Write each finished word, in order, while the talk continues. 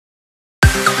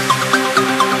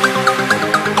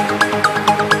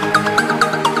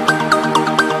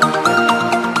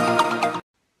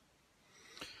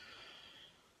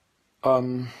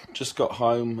Just got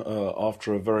home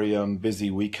after a very busy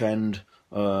weekend,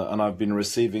 and I've been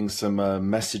receiving some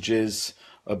messages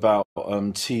about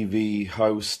American TV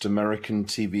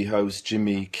host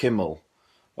Jimmy Kimmel.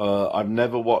 I've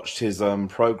never watched his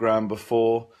program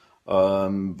before,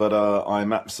 but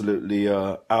I'm absolutely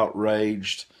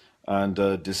outraged and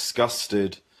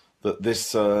disgusted that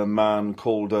this man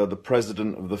called the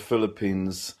president of the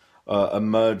Philippines a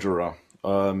murderer.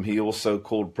 He also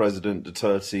called President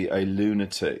Duterte a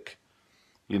lunatic.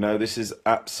 You know, this is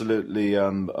absolutely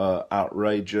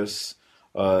outrageous.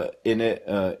 In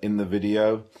the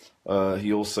video,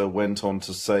 he also went on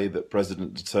to say that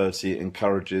President Duterte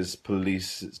encourages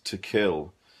police to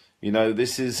kill. You know,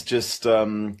 this is just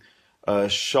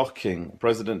shocking.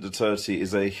 President Duterte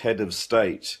is a head of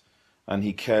state, and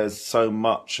he cares so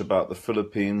much about the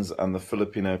Philippines and the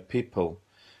Filipino people,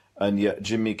 and yet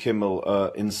Jimmy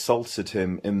Kimmel insulted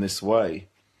him in this way.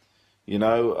 You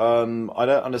know, I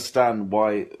don't understand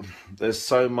why there's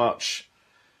so many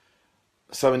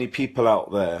people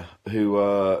out there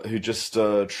who just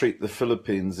treat the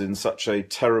Philippines in such a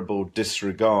terrible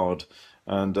disregard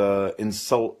and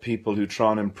insult people who try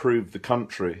and improve the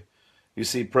country. You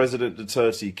see, President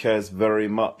Duterte cares very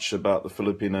much about the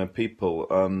Filipino people.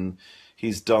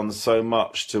 He's done so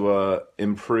much to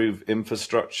improve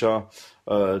infrastructure,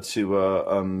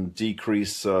 to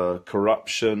decrease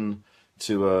corruption,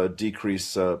 to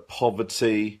decrease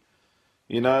poverty.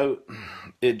 You know,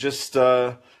 it just,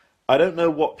 I don't know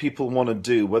what people want to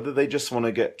do, whether they just want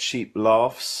to get cheap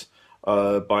laughs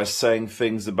by saying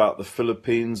things about the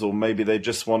Philippines, or maybe they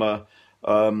just want to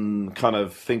kind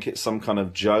of think it's some kind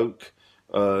of joke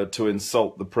to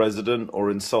insult the president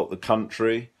or insult the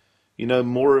country. You know,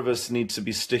 more of us need to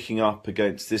be sticking up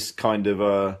against this kind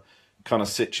of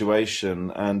situation,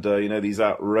 and you know, these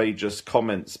outrageous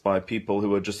comments by people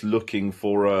who are just looking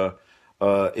for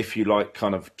if you like,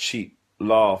 kind of cheap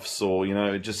laughs, or you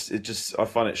know, it just I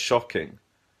find it shocking.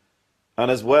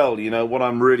 And as well, you know, what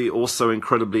I'm really also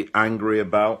incredibly angry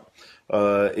about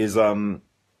is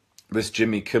this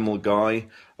Jimmy Kimmel guy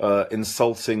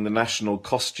insulting the national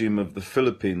costume of the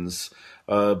Philippines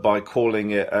by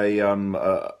calling it a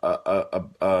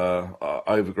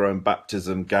overgrown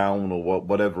baptism gown, or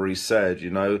whatever he said.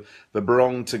 You know, the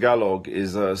Barong Tagalog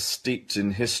is steeped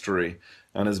in history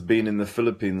and has been in the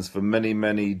Philippines for many,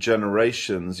 many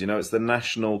generations. You know, it's the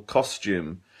national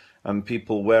costume, and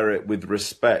people wear it with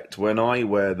respect. When I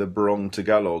wear the Barong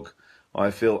Tagalog,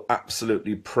 I feel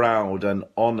absolutely proud and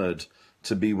honored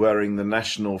to be wearing the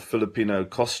national Filipino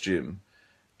costume.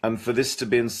 And for this to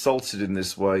be insulted in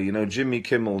this way, you know, Jimmy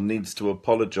Kimmel needs to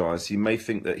apologize. He may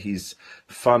think that he's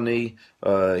funny.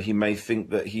 He may think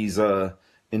that he's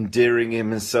endearing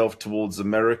himself towards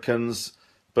Americans.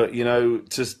 But, you know,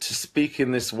 to speak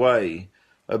in this way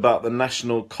about the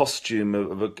national costume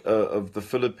of the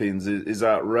Philippines is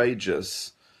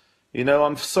outrageous. You know,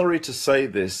 I'm sorry to say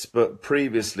this, but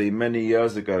previously, many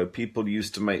years ago, people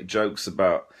used to make jokes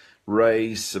about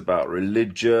race, about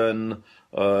religion,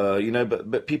 you know,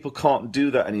 but people can't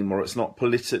do that anymore. It's not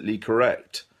politically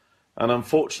correct. And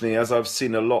unfortunately, as I've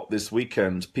seen a lot this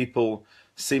weekend, people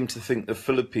seem to think the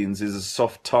Philippines is a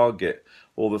soft target,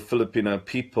 or the Filipino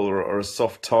people are a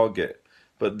soft target.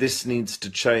 But this needs to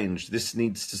change. This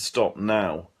needs to stop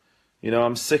now. You know,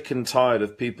 I'm sick and tired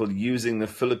of people using the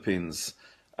Philippines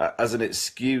as an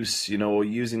excuse, you know, or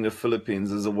using the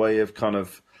Philippines as a way of kind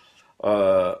of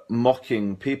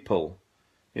mocking people.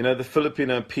 You know, the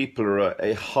Filipino people are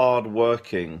a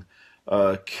hard-working,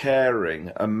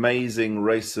 caring, amazing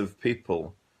race of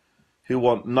people who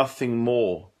want nothing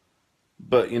more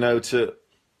but, you know, to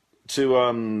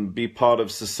be part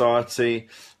of society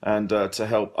and to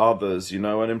help others, you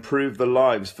know, and improve the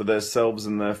lives for themselves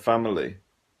and their family.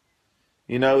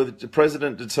 You know,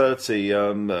 President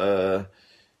Duterte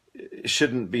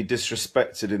shouldn't be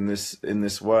disrespected in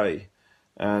this way.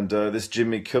 And this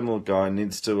Jimmy Kimmel guy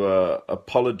needs to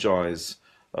apologize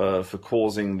for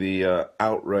causing the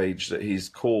outrage that he's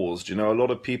caused. You know, a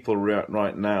lot of people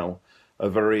right now are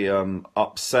very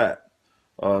upset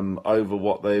over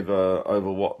what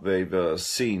they've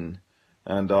seen,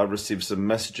 and I've received some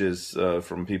messages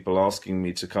from people asking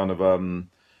me to kind of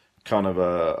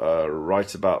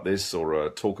write about this or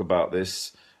talk about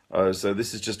this. So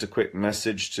this is just a quick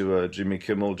message to Jimmy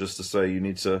Kimmel, just to say you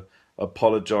need to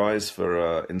apologize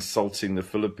for insulting the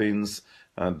Philippines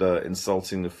and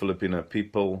insulting the Filipino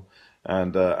people.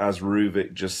 And as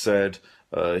Ruvik just said,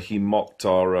 he mocked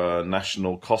our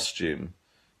national costume.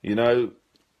 You know,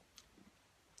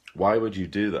 why would you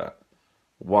do that?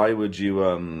 Why would you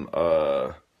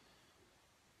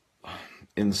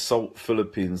insult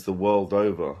Philippines the world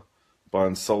over by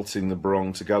insulting the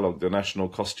barong Tagalog, the national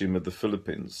costume of the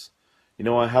Philippines. You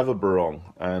know, I have a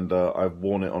barong, and I've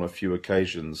worn it on a few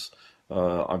occasions.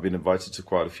 I've been invited to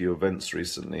quite a few events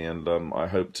recently, and I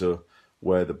hope to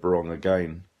wear the barong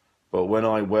again. But when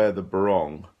I wear the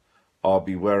barong, I'll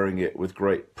be wearing it with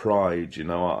great pride. You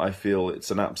know, I feel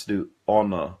it's an absolute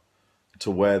honor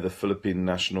to wear the Philippine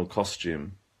national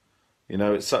costume. You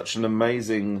know, it's such an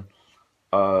amazing,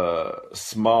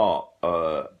 smart,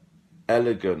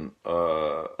 elegant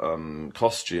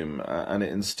costume, and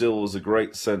it instills a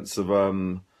great sense of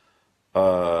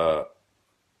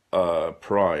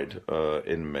pride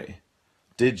in me.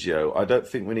 Digio, I don't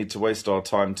think we need to waste our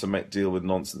time to make deal with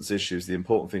nonsense issues. The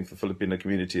important thing for the Filipino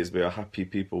community is we are happy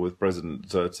people with President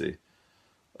Duterte.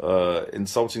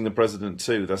 Insulting the president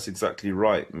too, that's exactly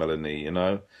right, Melanie, you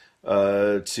know.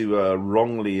 To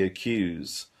wrongly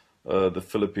accuse the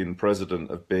Philippine president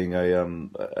of being a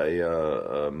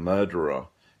murderer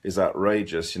is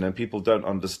outrageous. You know, people don't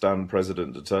understand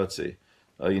President Duterte.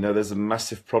 You know, there's a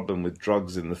massive problem with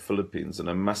drugs in the Philippines and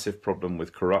a massive problem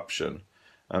with corruption.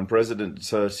 And President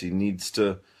Duterte needs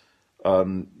to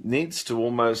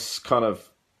almost kind of,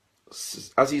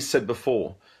 as he said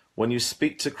before, when you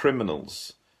speak to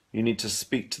criminals, you need to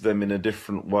speak to them in a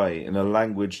different way, in a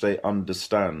language they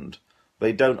understand.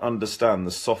 They don't understand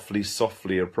the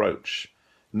softly approach.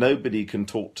 Nobody can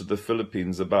talk to the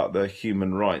Philippines about their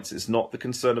human rights. It's not the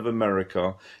concern of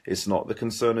America. It's not the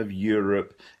concern of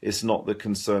Europe. It's not the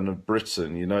concern of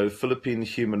Britain. You know, Philippine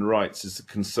human rights is a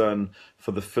concern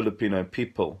for the Filipino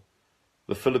people.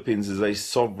 The Philippines is a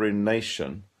sovereign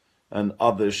nation, and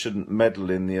others shouldn't meddle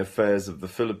in the affairs of the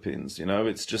Philippines. You know,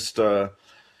 it's just,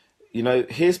 you know,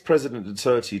 here's President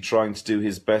Duterte trying to do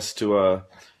his best to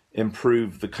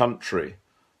improve the country.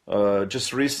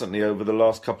 Just recently, over the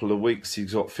last couple of weeks,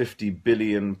 he's got 50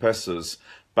 billion pesos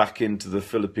back into the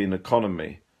Philippine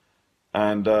economy.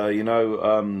 And, you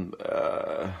know,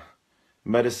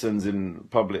 medicines in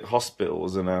public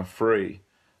hospitals are now free.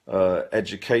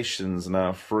 Education's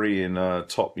now free in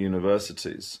top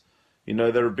universities. You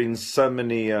know, there have been so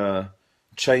many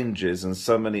changes and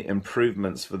so many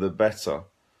improvements for the better.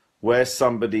 Where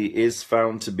somebody is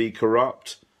found to be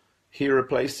corrupt, he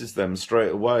replaces them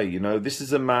straight away. You know, this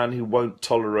is a man who won't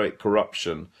tolerate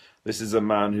corruption. This is a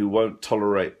man who won't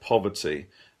tolerate poverty.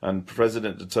 And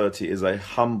President Duterte is a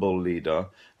humble leader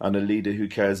and a leader who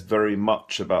cares very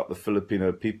much about the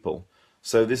Filipino people.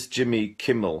 So this Jimmy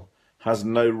Kimmel has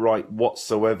no right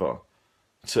whatsoever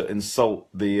to insult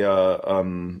the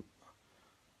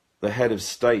head of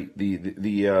state,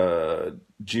 the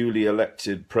duly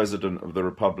elected president of the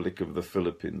Republic of the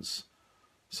Philippines.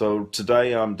 So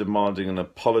today I'm demanding an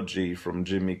apology from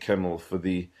Jimmy Kimmel for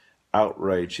the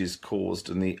outrage he's caused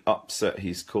and the upset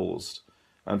he's caused,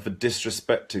 and for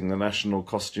disrespecting the national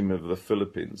costume of the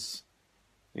Philippines.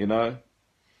 You know?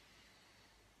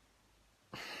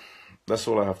 That's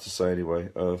all I have to say anyway.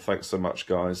 Thanks so much,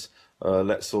 guys.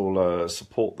 Let's all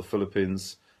support the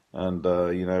Philippines and,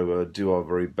 you know, do our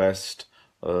very best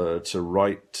to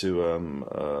write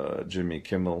to Jimmy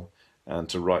Kimmel and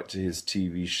to write to his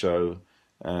TV show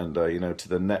and, you know, to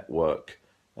the network.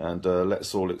 And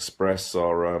let's all express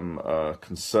our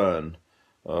concern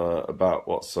about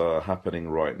what's happening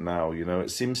right now. You know, it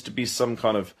seems to be some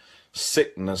kind of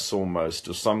sickness almost,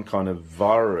 or some kind of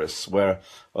virus, where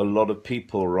a lot of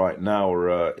people right now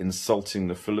are insulting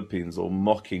the Philippines or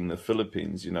mocking the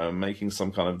Philippines, you know, making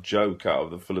some kind of joke out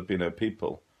of the Filipino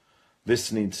people.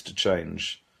 This needs to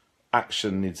change.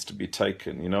 Action needs to be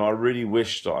taken. You know, I really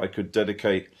wish that I could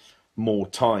dedicate more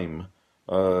time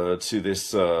to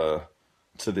this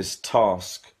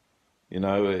task. You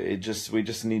know, we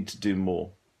just need to do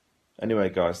more. Anyway,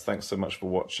 guys, thanks so much for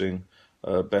watching.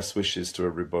 Best wishes to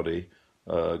everybody.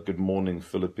 Good morning,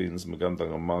 Philippines.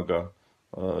 Magandang umaga.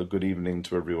 Good evening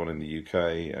to everyone in the UK,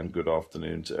 and good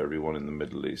afternoon to everyone in the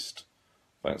Middle East.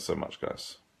 Thanks so much,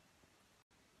 guys.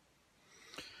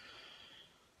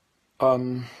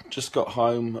 Just got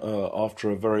home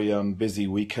after a very busy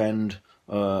weekend,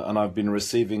 and I've been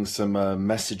receiving some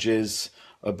messages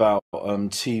about American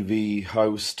TV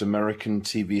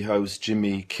host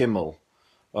Jimmy Kimmel.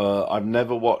 I've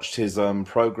never watched his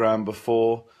program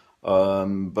before,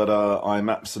 but I'm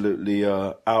absolutely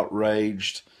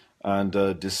outraged and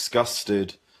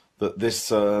disgusted that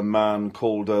this man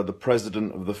called the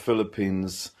president of the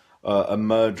Philippines a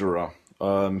murderer.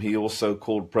 He also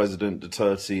called President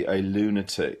Duterte a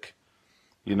lunatic.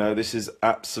 You know, this is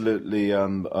absolutely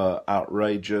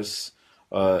outrageous.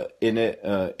 In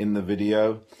the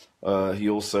video, he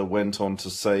also went on to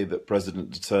say that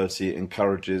President Duterte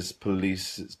encourages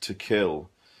police to kill.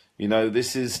 You know,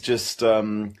 this is just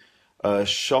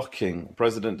shocking.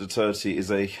 President Duterte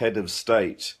is a head of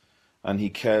state, and he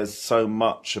cares so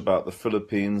much about the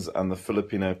Philippines and the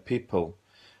Filipino people,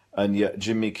 and yet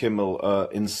Jimmy Kimmel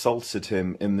insulted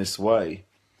him in this way.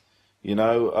 You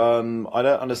know, I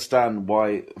don't understand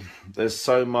why there's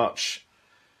so many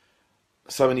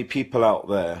people out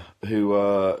there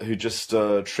who just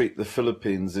treat the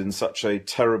Philippines in such a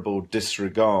terrible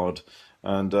disregard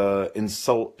and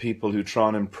insult people who try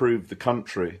and improve the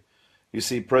country. You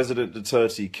see, President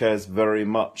Duterte cares very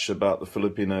much about the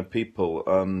Filipino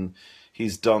people.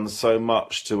 He's done so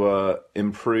much to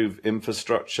improve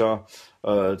infrastructure,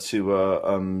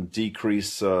 to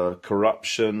decrease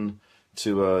corruption,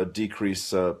 to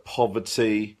decrease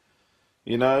poverty.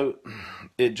 You know,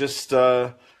 it just,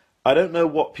 I don't know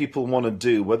what people want to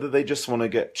do, whether they just want to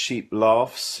get cheap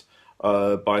laughs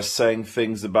by saying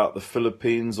things about the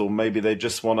Philippines, or maybe they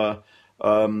just want to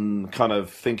kind of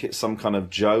think it's some kind of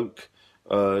joke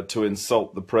to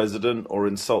insult the president or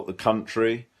insult the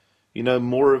country. You know,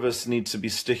 more of us need to be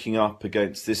sticking up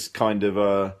against this kind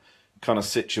of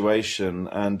situation,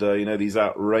 and you know, these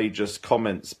outrageous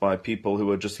comments by people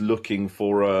who are just looking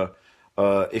for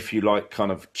if you like, kind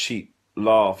of cheap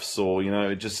laughs, or you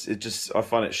know, it just I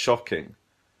find it shocking.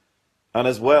 And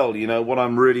as well, you know, what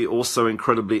I'm really also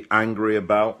incredibly angry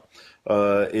about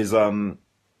is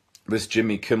this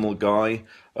Jimmy Kimmel guy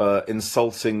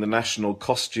insulting the national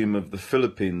costume of the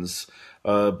Philippines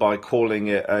by calling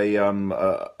it a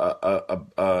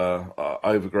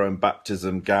overgrown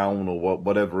baptism gown, or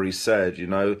whatever he said. You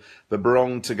know, the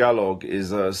Barong Tagalog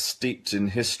is steeped in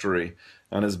history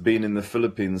and has been in the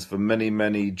Philippines for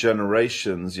many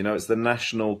generations. You know, it's the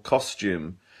national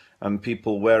costume, and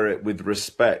people wear it with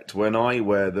respect. When I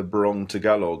wear the Barong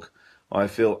Tagalog, I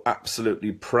feel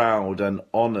absolutely proud and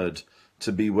honored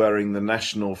to be wearing the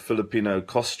national Filipino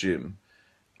costume.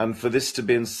 And for this to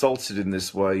be insulted in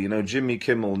this way, you know, Jimmy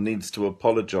Kimmel needs to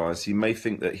apologize. He may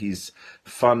think that he's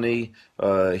funny,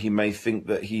 he may think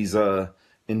that he's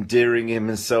endearing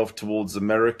himself towards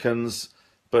Americans,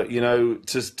 but, you know,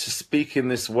 to speak in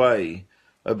this way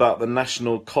about the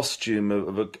national costume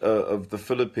of the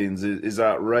Philippines is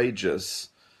outrageous.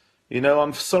 You know,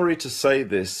 I'm sorry to say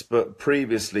this, but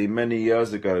previously, many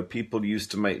years ago, people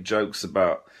used to make jokes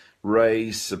about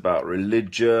race, about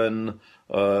religion,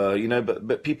 you know,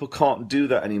 but people can't do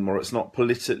that anymore. It's not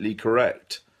politically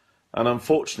correct. And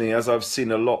unfortunately, as I've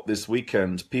seen a lot this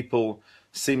weekend, people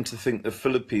seem to think the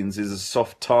Philippines is a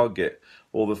soft target,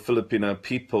 or the Filipino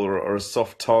people are a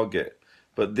soft target.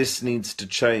 But this needs to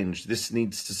change. This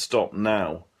needs to stop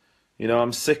now. You know,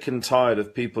 I'm sick and tired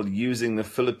of people using the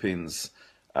Philippines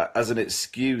as an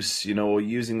excuse, you know, or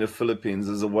using the Philippines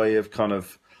as a way of kind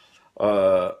of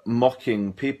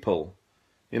mocking people.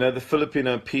 You know, the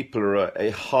Filipino people are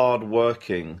a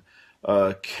hard-working,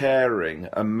 caring,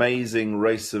 amazing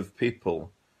race of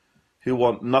people who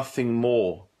want nothing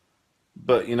more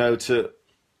but, you know, to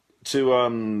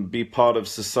be part of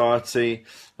society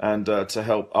and to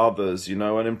help others, you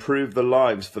know, and improve the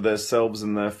lives for themselves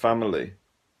and their family.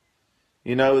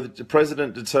 You know,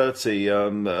 President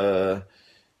Duterte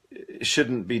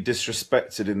shouldn't be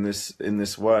disrespected in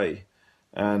this way.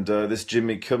 And this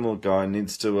Jimmy Kimmel guy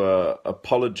needs to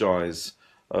apologize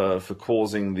for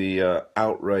causing the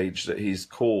outrage that he's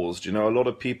caused. You know, a lot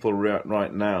of people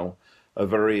right now are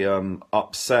very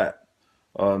upset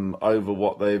over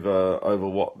what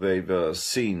they've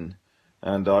seen,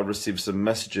 and I received some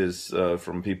messages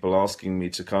from people asking me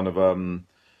to kind of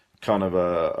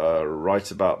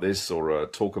write about this or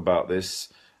talk about this.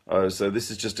 So this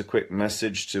is just a quick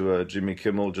message to Jimmy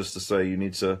Kimmel, just to say you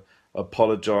need to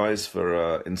apologize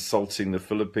for insulting the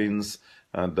Philippines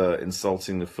and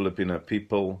insulting the Filipino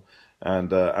people.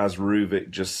 And as Ruvik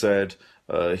just said,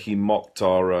 he mocked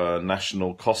our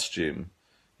national costume.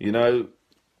 You know,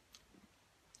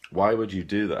 why would you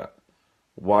do that?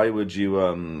 Why would you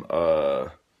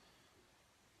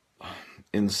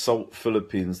insult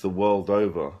Philippines the world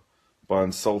over by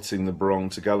insulting the Barong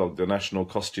Tagalog, the national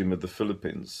costume of the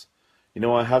Philippines? You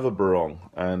know, I have a barong,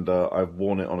 and I've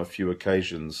worn it on a few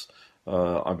occasions.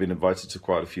 I've been invited to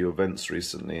quite a few events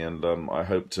recently, and I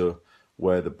hope to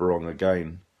wear the barong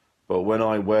again. But when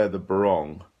I wear the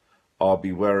barong, I'll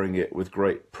be wearing it with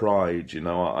great pride. You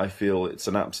know, I feel it's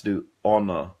an absolute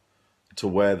honor to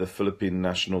wear the Philippine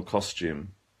national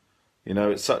costume. You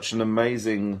know, it's such an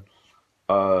amazing,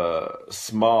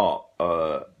 smart,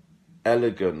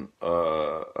 elegant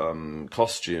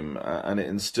costume, and it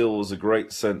instills a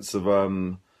great sense of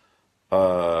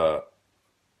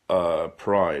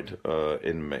pride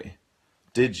in me.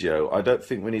 Digio, I don't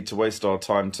think we need to waste our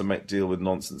time to make deal with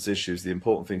nonsense issues. The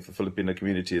important thing for the Filipino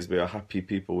community is we are happy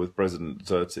people with President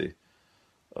Duterte.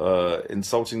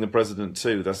 insulting the president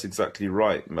too. That's exactly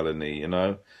right, Melanie, you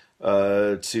know.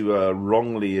 To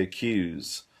wrongly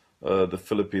accuse the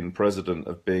Philippine president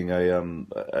of being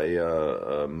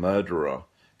a murderer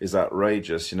is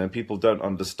outrageous. You know, people don't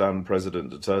understand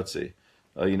President Duterte.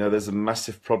 You know, there's a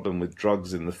massive problem with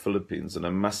drugs in the Philippines and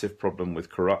a massive problem with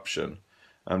corruption.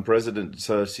 And President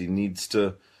Duterte needs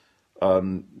to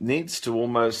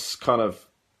almost kind of,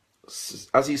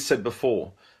 as he said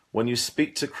before, when you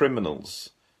speak to criminals,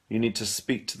 you need to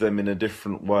speak to them in a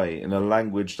different way, in a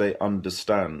language they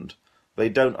understand. They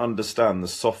don't understand the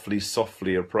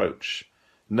softly approach.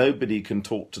 Nobody can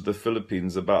talk to the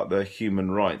Philippines about their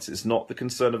human rights. It's not the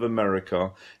concern of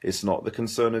America. It's not the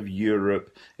concern of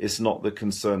Europe. It's not the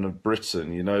concern of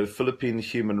Britain. You know, Philippine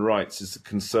human rights is a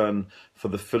concern for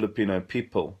the Filipino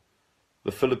people.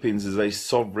 The Philippines is a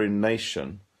sovereign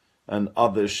nation, and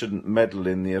others shouldn't meddle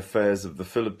in the affairs of the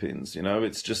Philippines. You know,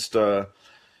 it's just,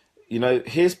 you know,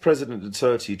 here's President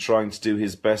Duterte trying to do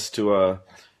his best to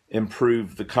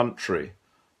improve the country.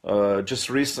 Just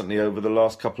recently, over the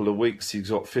last couple of weeks,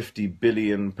 he's got 50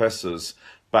 billion pesos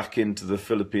back into the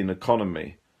Philippine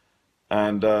economy.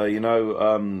 And, you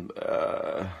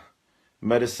know,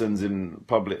 medicines in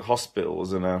public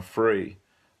hospitals are now free.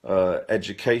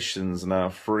 Education's now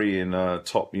free in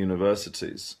top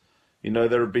universities. You know,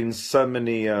 there have been so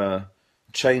many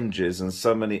changes and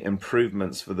so many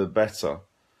improvements for the better.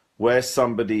 Where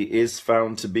somebody is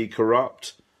found to be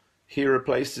corrupt, he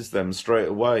replaces them straight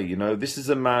away. You know, this is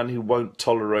a man who won't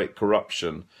tolerate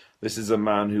corruption. This is a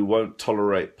man who won't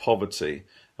tolerate poverty.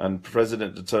 And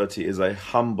President Duterte is a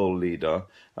humble leader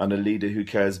and a leader who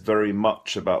cares very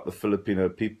much about the Filipino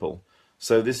people.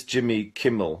 So this Jimmy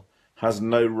Kimmel has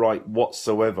no right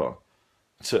whatsoever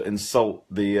to insult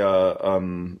the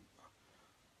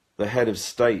head of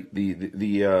state,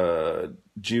 the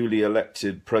duly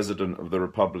elected president of the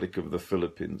Republic of the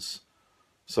Philippines.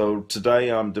 So today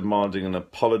I'm demanding an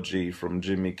apology from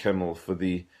Jimmy Kimmel for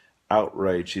the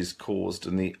outrage he's caused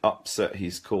and the upset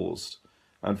he's caused,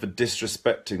 and for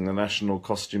disrespecting the national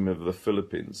costume of the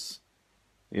Philippines.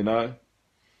 You know?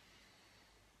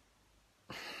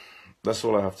 That's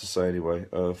all I have to say anyway.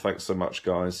 Thanks so much,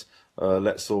 guys.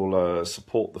 Let's all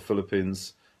support the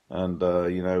Philippines and,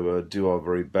 you know, do our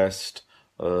very best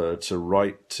to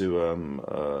write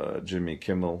to Jimmy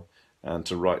Kimmel and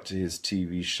to write to his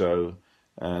TV show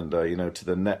and, you know, to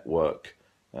the network.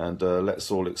 And let's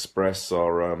all express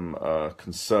our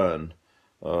concern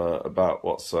about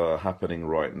what's happening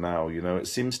right now. You know, it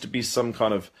seems to be some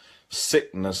kind of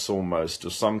sickness almost, or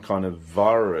some kind of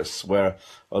virus, where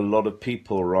a lot of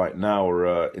people right now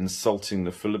are insulting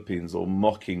the Philippines or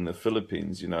mocking the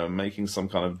Philippines, you know, making some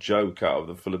kind of joke out of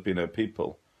the Filipino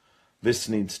people. This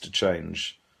needs to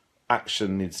change.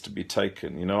 Action needs to be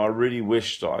taken. You know, I really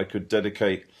wish that I could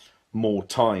dedicate more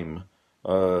time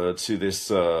to this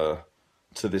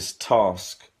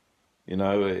task. You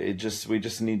know, we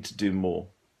just need to do more.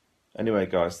 Anyway,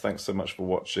 guys, thanks so much for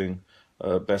watching.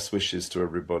 Best wishes to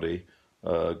everybody.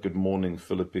 Good morning,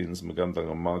 Philippines. Magandang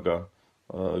umaga.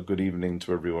 Good evening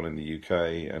to everyone in the UK,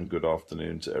 and good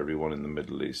afternoon to everyone in the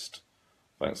Middle East.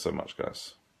 Thanks so much,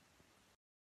 guys.